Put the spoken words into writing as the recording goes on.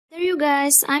you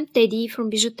guys, I'm Teddy from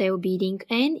BijuTeo Beading,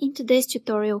 and in today's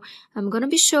tutorial I'm gonna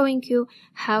be showing you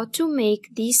how to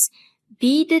make these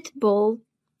beaded ball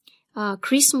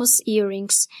Christmas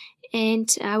earrings, and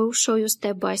I will show you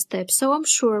step by step, so I'm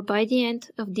sure by the end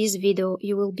of this video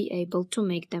you will be able to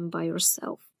make them by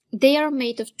yourself. They are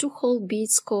made of 2-hole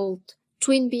beads called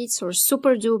twin beads or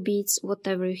Superduo beads,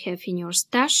 whatever you have in your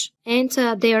stash, and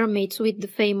they are made with the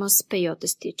famous peyote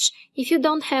stitch. If you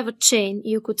don't have a chain,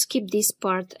 you could skip this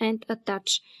part and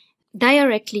attach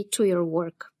directly to your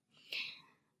work.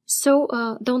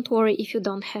 So don't worry if you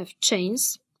don't have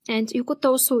chains, and you could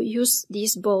also use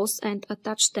these balls and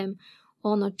attach them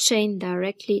on a chain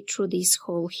directly through this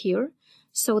hole here,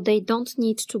 so they don't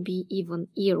need to be even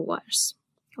ear wires.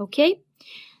 Okay?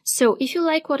 So if you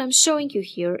like what I'm showing you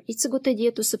here, it's a good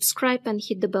idea to subscribe and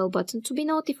hit the bell button to be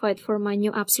notified for my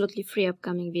new absolutely free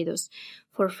upcoming videos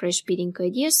for fresh beading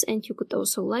ideas, and you could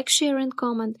also like, share and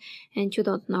comment, and you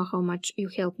don't know how much you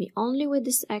help me only with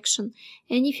this action.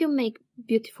 And if you make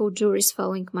beautiful jewelries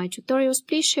following my tutorials,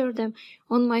 please share them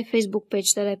on my Facebook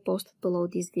page that I posted below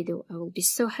this video. I will be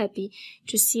so happy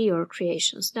to see your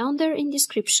creations. Down there in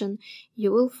description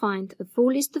you will find a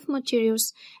full list of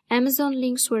materials, Amazon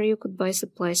links where you could buy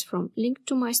supplies from, link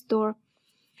to my store,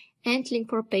 and link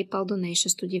for PayPal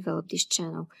donations to develop this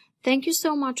channel. Thank you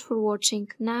so much for watching.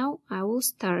 Now I will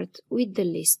start with the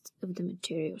list of the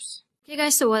materials. Okay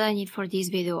guys, so what I need for this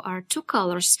video are 2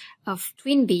 colors of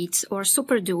twin beads or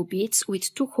Superduo beads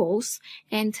with 2 holes,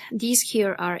 and these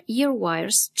here are ear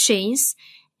wires, chains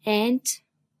and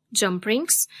jump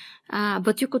rings,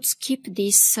 but you could skip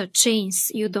these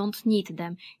chains, you don't need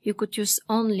them. You could use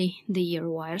only the ear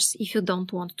wires if you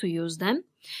don't want to use them,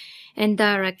 and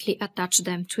directly attach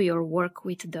them to your work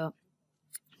with the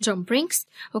jump rings.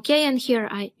 Okay, and here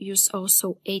I use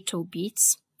also 8-0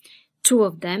 beads, 2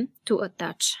 of them, to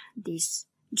attach these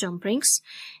jump rings,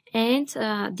 and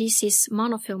this is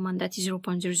monofilament, that is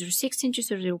 0.006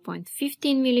 inches or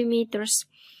 0.15 millimeters.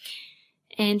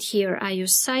 And here I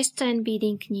use size 10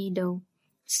 beading needle,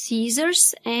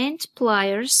 scissors and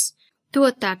pliers to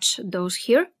attach those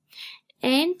here.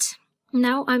 And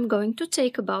now I'm going to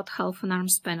take about half an arm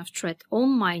span of thread on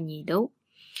my needle,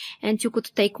 and you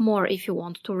could take more if you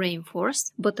want to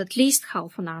reinforce, but at least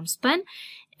half an arm span,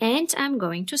 and I'm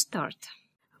going to start.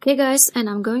 Okay guys, and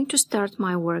I'm going to start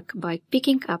my work by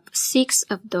picking up 6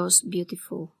 of those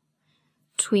beautiful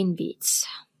twin beads.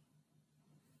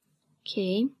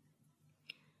 Okay,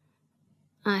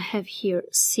 I have here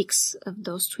 6 of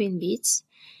those twin beads,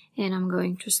 and I'm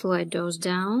going to slide those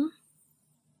down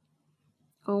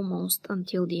almost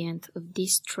until the end of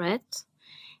this thread.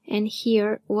 And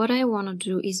here what I want to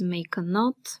do is make a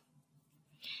knot,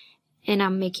 and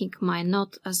I'm making my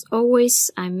knot as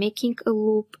always. I'm making a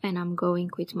loop and I'm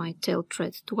going with my tail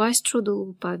thread twice through the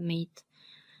loop I've made.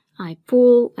 I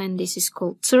pull, and this is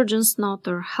called surgeon's knot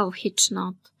or half hitch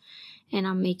knot, and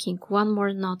I'm making one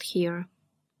more knot here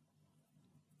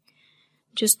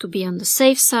just to be on the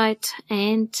safe side.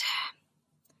 And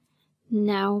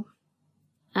now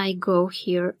I go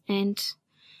here, and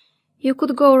you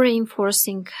could go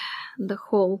reinforcing the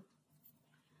whole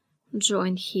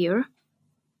joint here,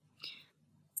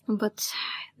 but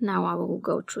now I will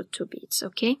go through 2 beads.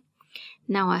 Okay,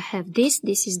 now I have this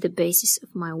is the basis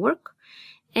of my work,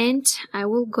 and I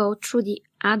will go through the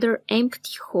other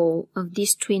empty hole of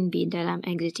this twin bead that I'm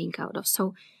exiting out of,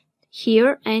 so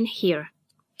here and here.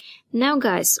 Now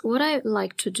guys, what I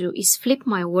like to do is flip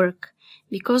my work,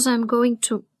 because I'm going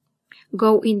to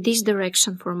go in this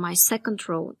direction for my second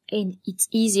row, and it's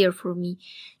easier for me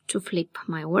to flip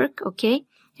my work. Okay,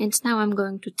 and now I'm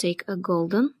going to take a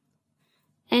golden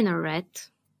and a red,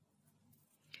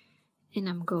 and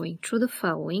I'm going through the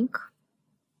following,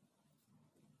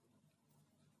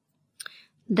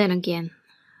 then again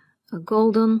a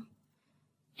golden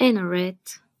and a red,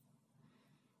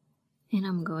 and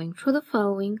I'm going through the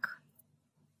following,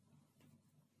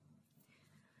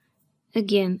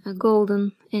 again a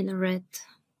golden and a red,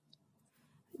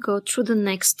 go through the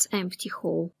next empty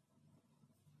hole,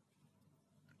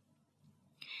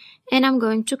 and I'm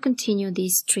going to continue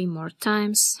these 3 more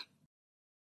times.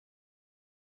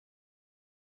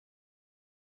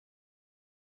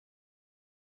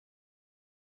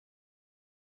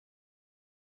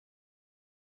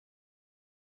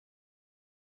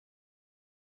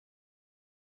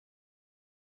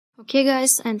 Okay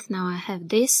guys, and now I have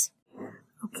this.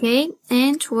 Okay,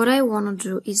 and what I want to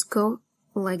do is go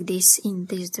like this in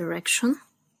this direction,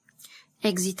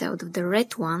 exit out of the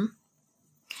red one,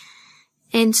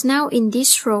 And now in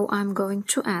this row I'm going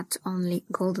to add only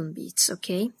golden beads,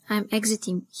 okay? I'm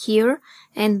exiting here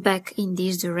and back in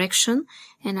this direction,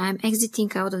 and I'm exiting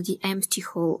out of the empty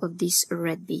hole of this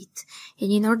red bead.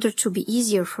 And in order to be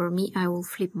easier for me, I will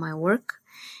flip my work,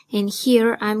 and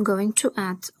here I'm going to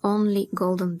add only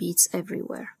golden beads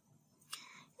everywhere.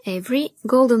 Every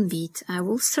golden bead I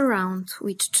will surround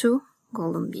with 2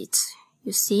 golden beads.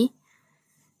 You see?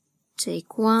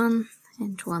 Take one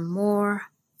and one more.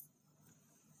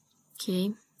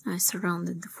 Okay, I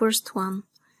surrounded the first one,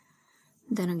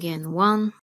 then again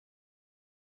one,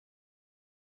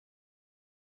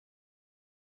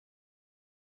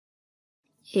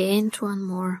 and one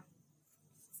more,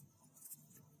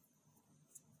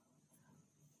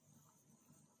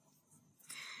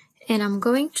 and I'm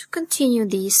going to continue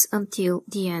this until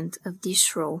the end of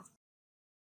this row.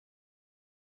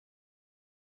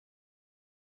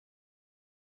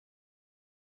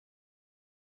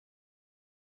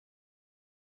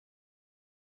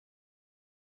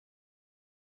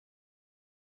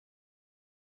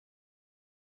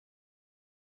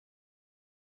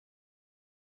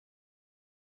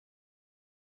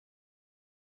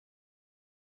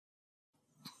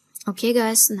 Okay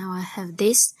guys, now I have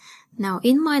this. Now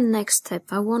in my next step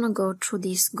I want to go through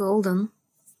this golden,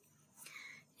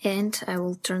 and I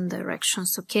will turn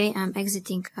directions, okay? I'm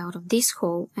exiting out of this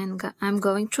hole and I'm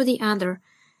going through the other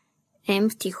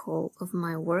empty hole of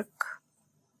my work.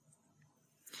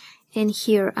 And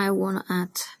here I want to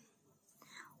add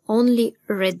only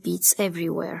red beads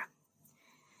everywhere.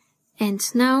 And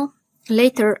now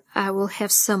later I will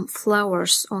have some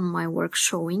flowers on my work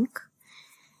showing.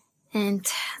 And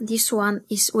this one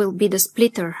will be the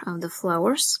splitter of the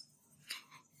flowers,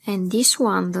 and this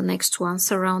one, the next one,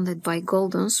 surrounded by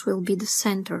goldens, will be the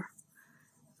center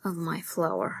of my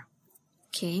flower.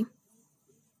 Okay,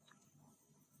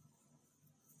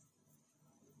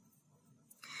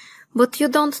 but you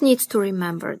don't need to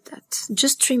remember that.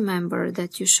 Just remember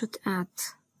that you should add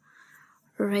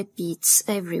red beads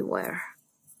everywhere,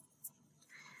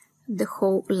 the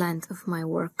whole length of my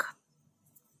work.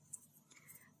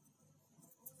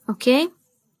 Okay,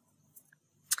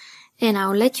 and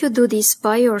I'll let you do this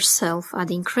by yourself,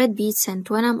 adding red beads, and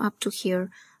when I'm up to here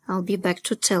I'll be back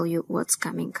to tell you what's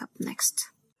coming up next.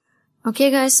 Okay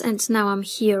guys, and now I'm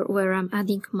here where I'm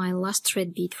adding my last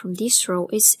red bead from this row,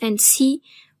 and see,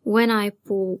 when I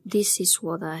pull, this is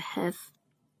what I have.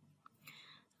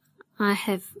 I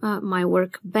have my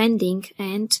work bending,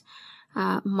 and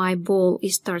my ball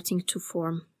is starting to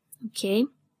form. Okay,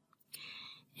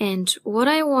 and what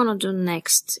I want to do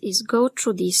next is go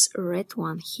through this red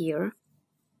one here,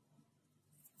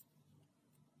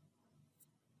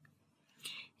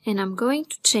 and I'm going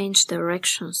to change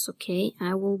directions, okay?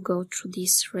 I will go through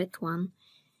this red one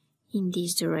in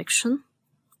this direction.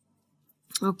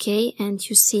 Okay, and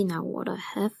you see now what I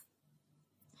have.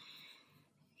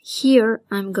 Here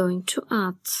I'm going to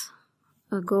add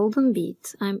a golden bead.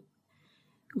 I'm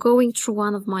going through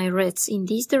one of my reds in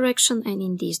this direction and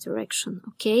in this direction.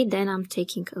 Okay, then I'm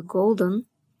taking a golden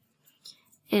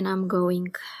and I'm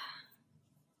going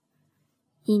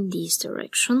in this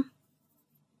direction.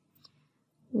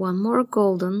 One more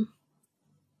golden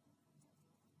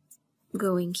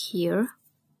going here.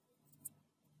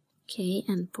 Okay,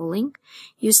 and pulling.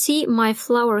 You see my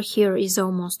flower here is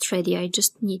almost ready. I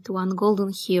just need one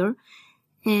golden here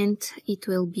and it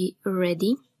will be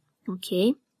ready.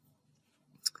 Okay,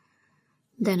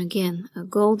 then again a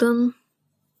golden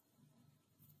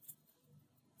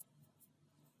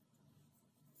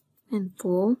and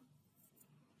pull,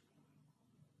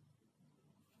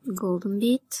 golden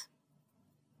bead,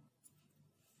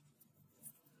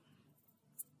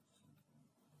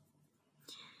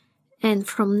 and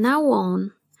from now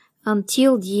on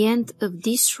until the end of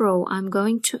this row I'm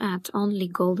going to add only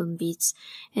golden beads,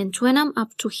 and when I'm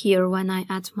up to here, when I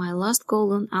add my last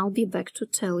golden, I'll be back to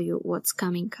tell you what's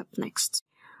coming up next.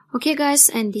 Okay guys,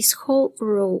 and this whole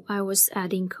row I was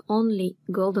adding only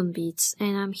golden beads,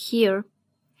 and I'm here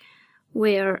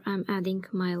where I'm adding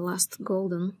my last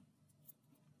golden.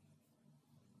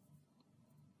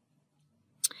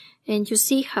 And you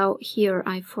see how here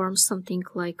I form something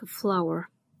like a flower.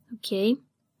 Okay,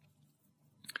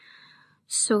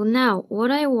 so now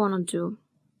what I want to do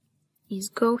is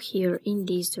go here in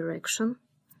this direction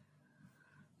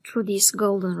through this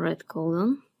golden, red,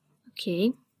 golden.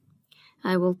 Okay,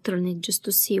 I will turn it just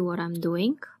to see what I'm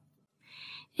doing,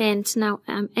 and now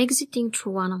I'm exiting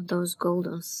through one of those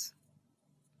goldens.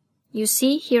 You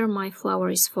see here my flower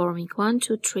is forming 1,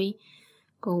 2, 3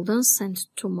 goldens and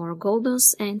 2 more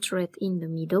goldens and red in the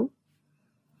middle.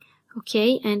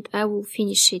 Okay, and I will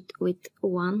finish it with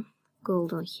 1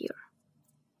 golden here.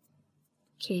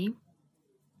 Okay.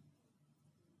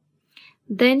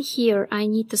 Then here I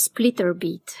need a splitter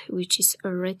bead, which is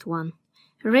a red one.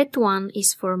 Red one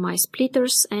is for my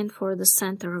splitters and for the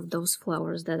center of those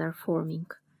flowers that are forming.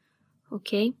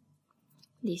 Okay.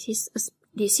 This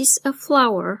is a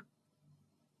flower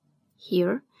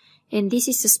here, and this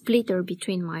is a splitter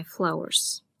between my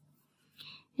flowers.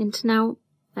 And now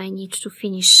I need to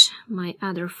finish my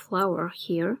other flower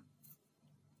here.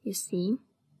 You see,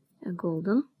 a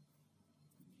golden.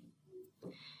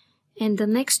 And the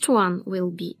next one will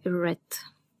be red.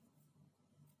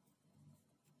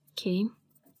 Okay.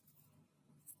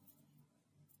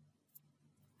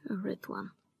 A red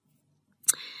one.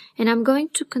 And I'm going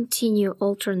to continue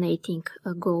alternating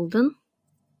a golden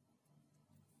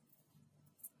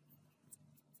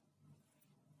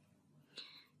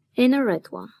and a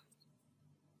red one.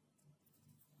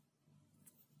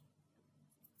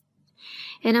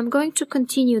 And I'm going to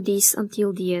continue this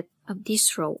until the end of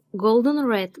this row. Golden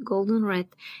red,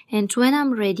 and when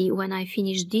I'm ready, when I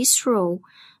finish this row,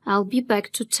 I'll be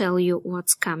back to tell you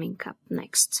what's coming up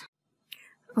next.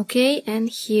 Okay, and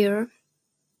here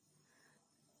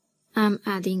I'm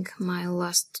adding my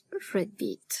last red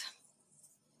bead.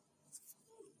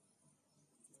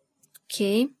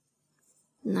 Okay,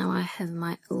 now I have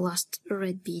my last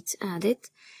red bead added,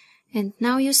 and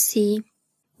now you see,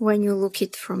 when you look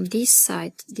it from this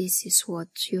side, this is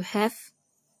what you have.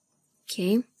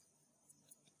 Okay.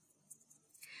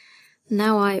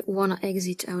 Now I wanna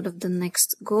exit out of the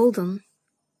next golden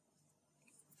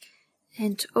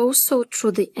and also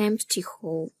through the empty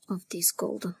hole of this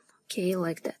golden. Okay,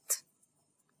 like that.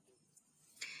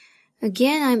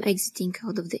 Again, I'm exiting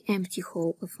out of the empty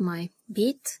hole of my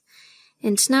bead,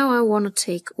 and now I want to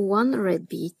take one red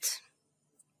bead,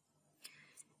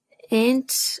 and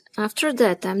after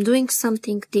that I'm doing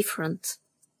something different.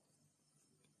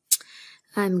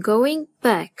 I'm going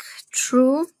back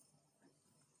through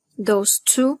those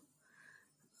two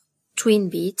twin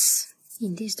beads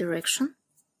in this direction.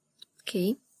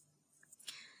 Okay.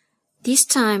 This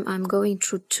time I'm going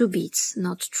through two beads,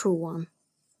 not through one.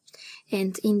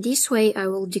 And in this way I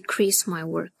will decrease my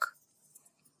work.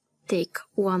 Take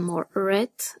one more red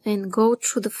and go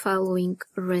through the following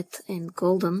red and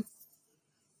golden.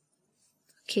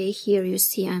 Okay, here you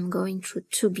see I'm going through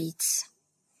two beads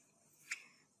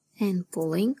and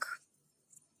pulling.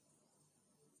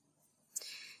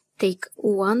 Take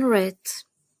one red,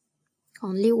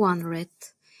 only one red,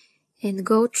 and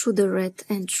go through the red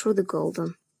and through the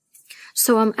golden.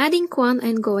 So I'm adding one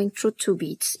and going through two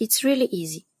beads. It's really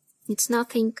easy. It's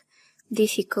nothing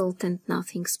difficult and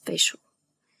nothing special.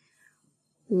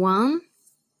 One,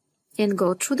 and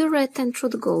go through the red and through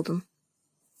the golden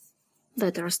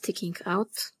that are sticking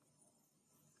out.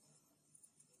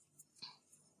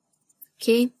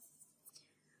 Okay.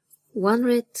 One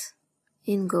red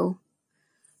and go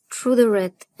through the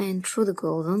red and through the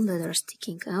golden that are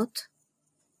sticking out.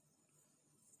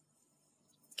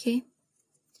 Okay.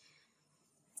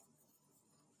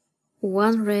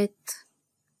 One red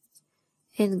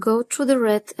and go through the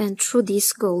red and through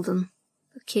this golden.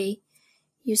 Okay,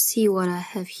 you see what I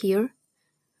have here.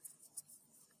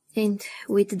 And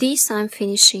with this I'm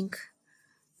finishing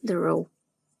the row.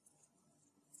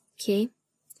 Okay.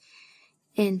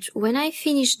 And when I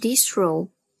finish this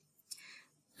row,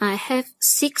 I have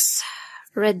 6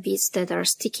 red beads that are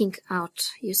sticking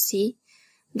out. You see,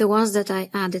 the ones that I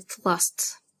added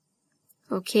last.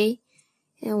 Okay,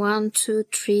 and 1, 2,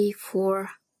 3, 4,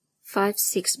 5,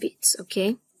 6 beads.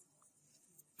 Okay,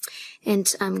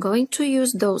 and I'm going to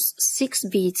use those 6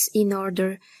 beads in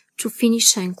order to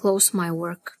finish and close my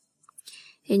work.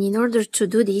 And in order to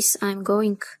do this, I'm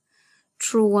going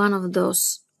through one of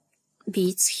those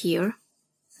beads here.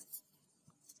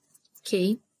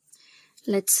 Okay,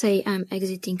 let's say I'm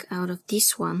exiting out of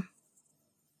this one.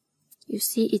 You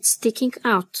see, it's sticking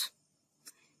out.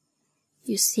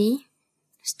 You see,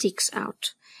 sticks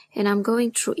out. And I'm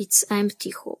going through its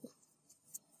empty hole.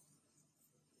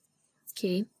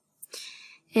 Okay,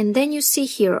 and then you see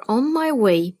here, on my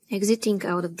way, exiting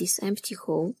out of this empty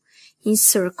hole, in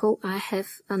circle, I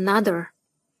have another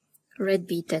red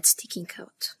bead that's sticking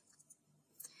out.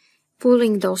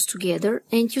 Pulling those together,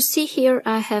 and you see here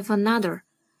I have another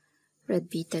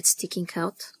red bead that's sticking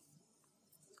out.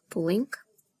 Pulling.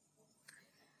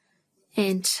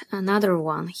 And another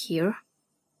one here.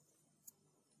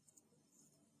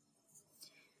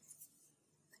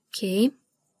 Okay.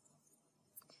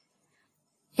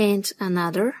 And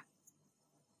another.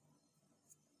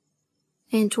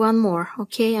 And one more.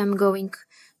 Okay, I'm going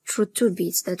through 2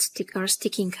 beads that are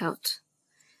sticking out.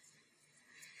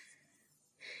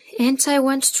 And I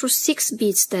went through 6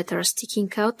 beads that are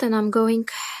sticking out, and I'm going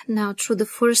now through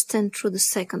the first and through the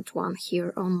second one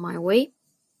here on my way.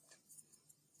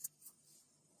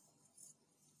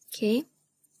 Okay.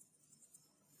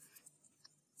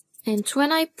 And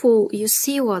when I pull, you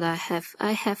see what I have.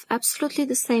 I have absolutely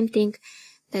the same thing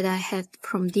that I had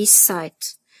from this side.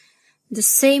 The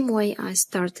same way I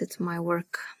started my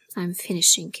work, I'm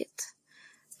finishing it.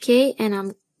 Okay, and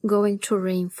I'm going to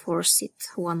reinforce it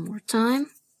one more time.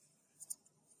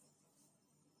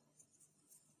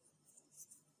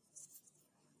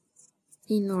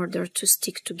 In order to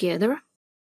stick together.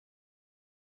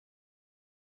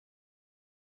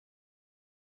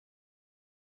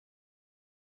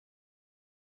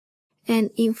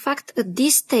 And in fact, at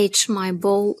this stage, my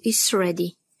bowl is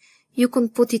ready. You can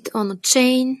put it on a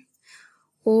chain,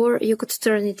 or you could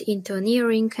turn it into an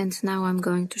earring, and now I'm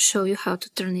going to show you how to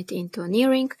turn it into an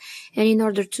earring. And in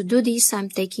order to do this, I'm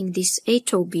taking this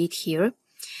 8-0 bead here,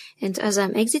 and as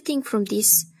I'm exiting from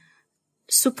this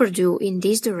Superduo in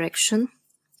this direction,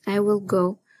 I will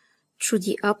go through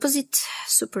the opposite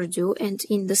Superduo and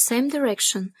in the same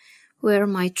direction where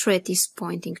my thread is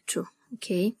pointing to,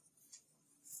 okay?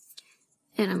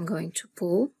 And I'm going to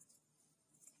pull.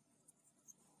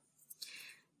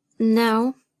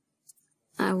 Now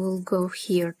I will go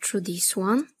here through this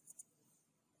one,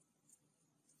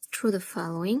 through the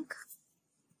following,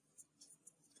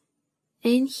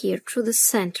 and here through the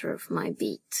center of my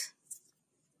bead.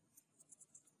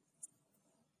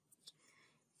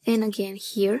 And again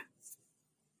here.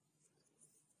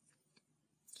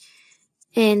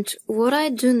 And what I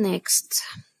do next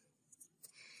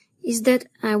is that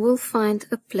I will find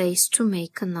a place to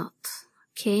make a knot,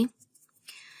 okay?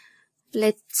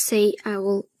 Let's say I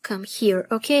will come here.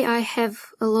 Okay, I have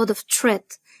a lot of thread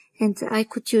and I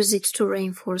could use it to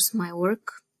reinforce my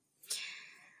work.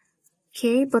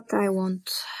 Okay, but I won't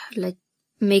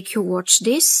make you watch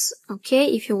this, okay,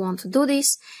 if you want to do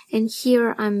this. And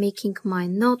here I'm making my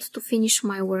knot to finish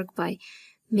my work by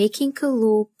making a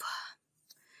loop,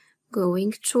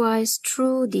 going twice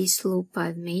through this loop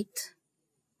I've made,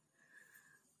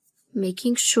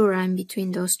 making sure I'm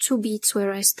between those 2 beads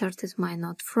where I started my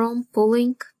knot from,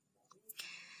 pulling,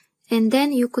 and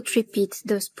then you could repeat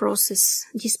this process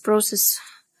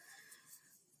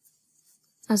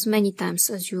as many times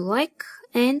as you like,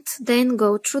 and then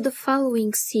go through the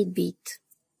following seed bead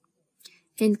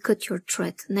and cut your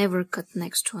thread. Never cut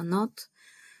next to a knot.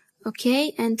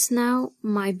 Okay, and now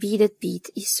my beaded bead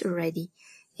is ready.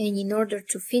 And in order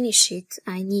to finish it,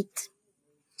 I need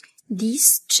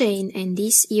this chain and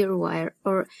this ear wire,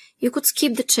 or you could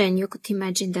skip the chain. You could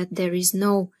imagine that there is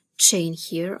no chain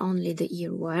here, only the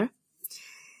ear wire.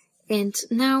 And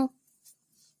now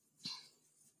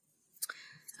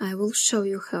I will show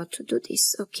you how to do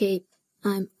this. Okay,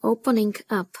 I'm opening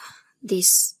up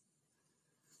this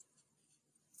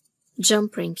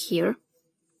jump ring here,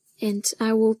 and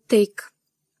I will take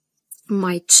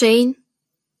my chain,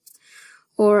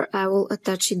 or I will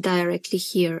attach it directly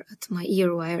here at my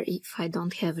ear wire if I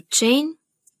don't have a chain.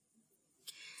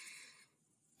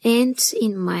 And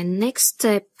in my next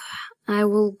step, I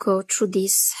will go through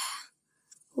this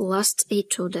last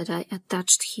 8-0 that I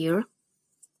attached here.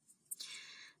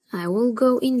 I will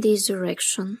go in this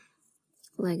direction,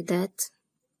 like that,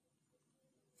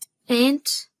 and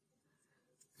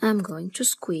I'm going to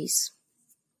squeeze.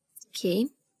 Okay,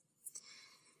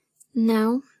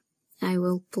 now I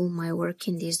will pull my work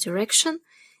in this direction,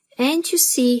 and you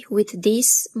see with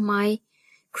this my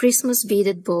Christmas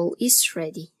beaded bowl is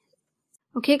ready.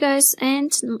 Okay guys, and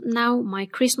now my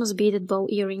Christmas beaded bowl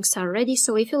earrings are ready,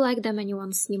 so if you like them and you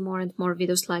want to see more and more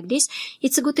videos like this,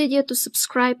 it's a good idea to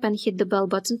subscribe and hit the bell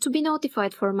button to be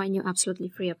notified for my new absolutely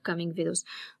free upcoming videos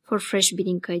for fresh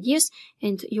beading ideas.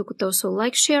 And you could also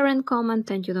like, share and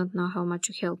comment, and you don't know how much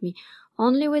you help me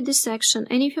only with this action.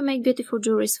 And if you make beautiful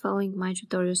jewelries following my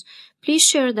tutorials, please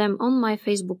share them on my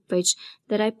Facebook page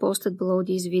that I posted below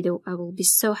this video. I will be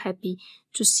so happy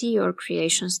to see your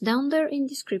creations. Down there in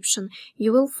description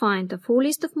you will find a full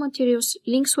list of materials,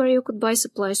 links where you could buy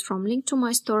supplies from, link to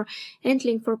my store, and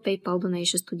link for PayPal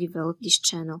donations to develop this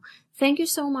channel. Thank you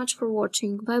so much for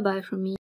watching. Bye bye from me.